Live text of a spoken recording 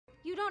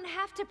don't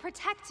have to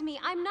protect me.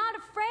 I'm not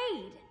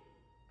afraid.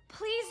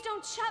 Please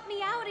don't shut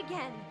me out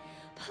again.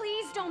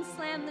 Please don't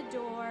slam the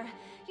door.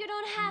 You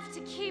don't have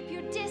to keep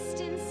your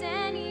distance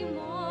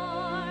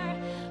anymore.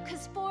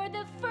 'Cause for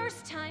the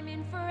first time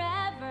in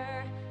forever,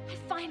 I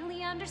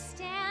finally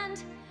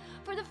understand.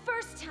 For the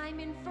first time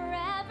in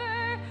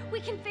forever, we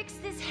can fix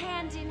this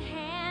hand in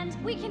hand.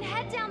 We can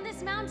head down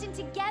this mountain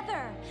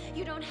together.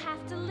 You don't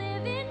have to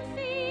live in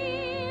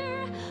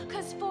fear.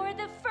 'Cause for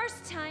the first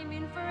time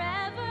in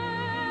forever,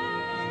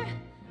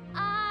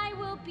 I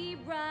will be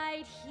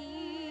right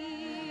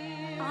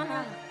here.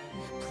 Anna,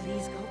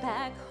 please go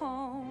back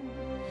home.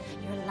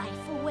 Your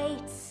life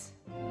awaits.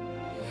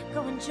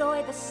 Go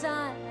enjoy the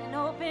sun and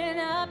open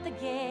up the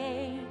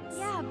gates.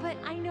 Yeah, but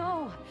I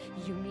know.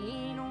 You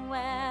mean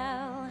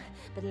well,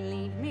 but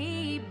leave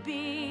me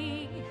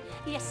be.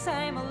 Yes,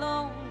 I'm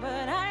alone,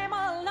 but I'm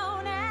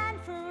alone and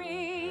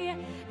free.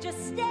 Just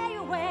stay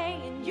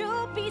away and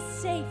you'll be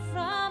safe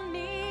from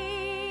me.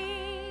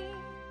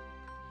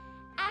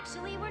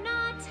 Actually, we're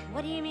not.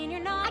 What do you mean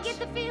you're not? I get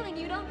the feeling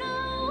you don't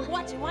know.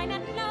 What do I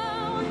not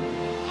know?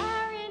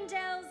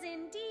 Arendelle's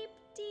in deep,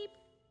 deep,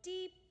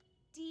 deep,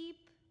 deep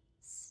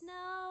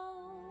snow.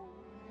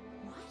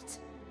 What?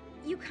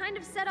 You kind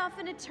of set off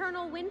an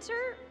eternal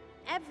winter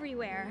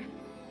everywhere.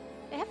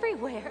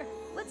 Everywhere?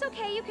 Well, it's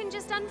okay, you can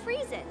just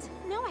unfreeze it.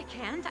 No, I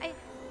can't.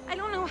 I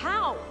don't know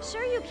how.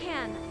 Sure you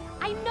can.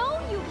 I know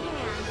you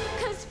can.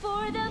 'Cause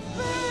for the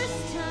first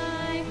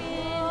time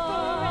in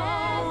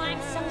forever,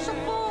 I'm such a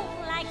fool.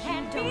 I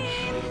can't be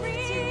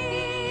free. to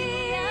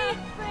be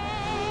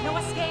afraid. No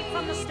escape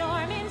from the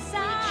storm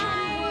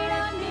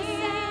inside me.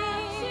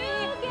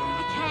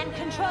 I can't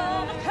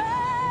control the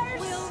curse.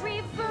 We'll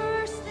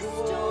reverse the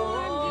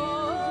storm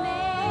you've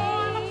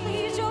made.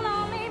 Please, you'll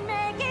only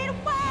make it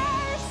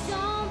worse.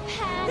 Don't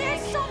panic.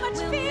 There's so much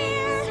we'll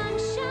fear. Make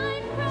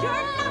sunshine bright.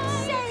 You're not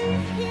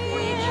safe here.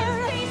 We can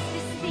face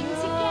this thing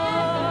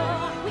together.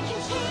 We can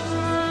change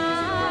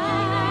this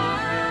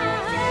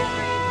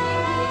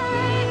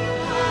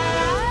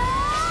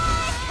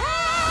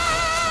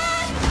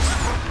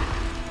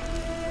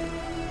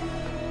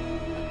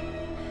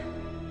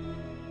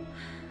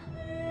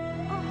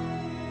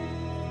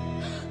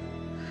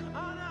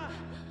Anna!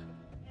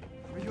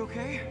 Are you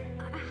okay?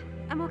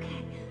 I'm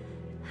okay.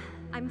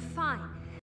 I'm fine.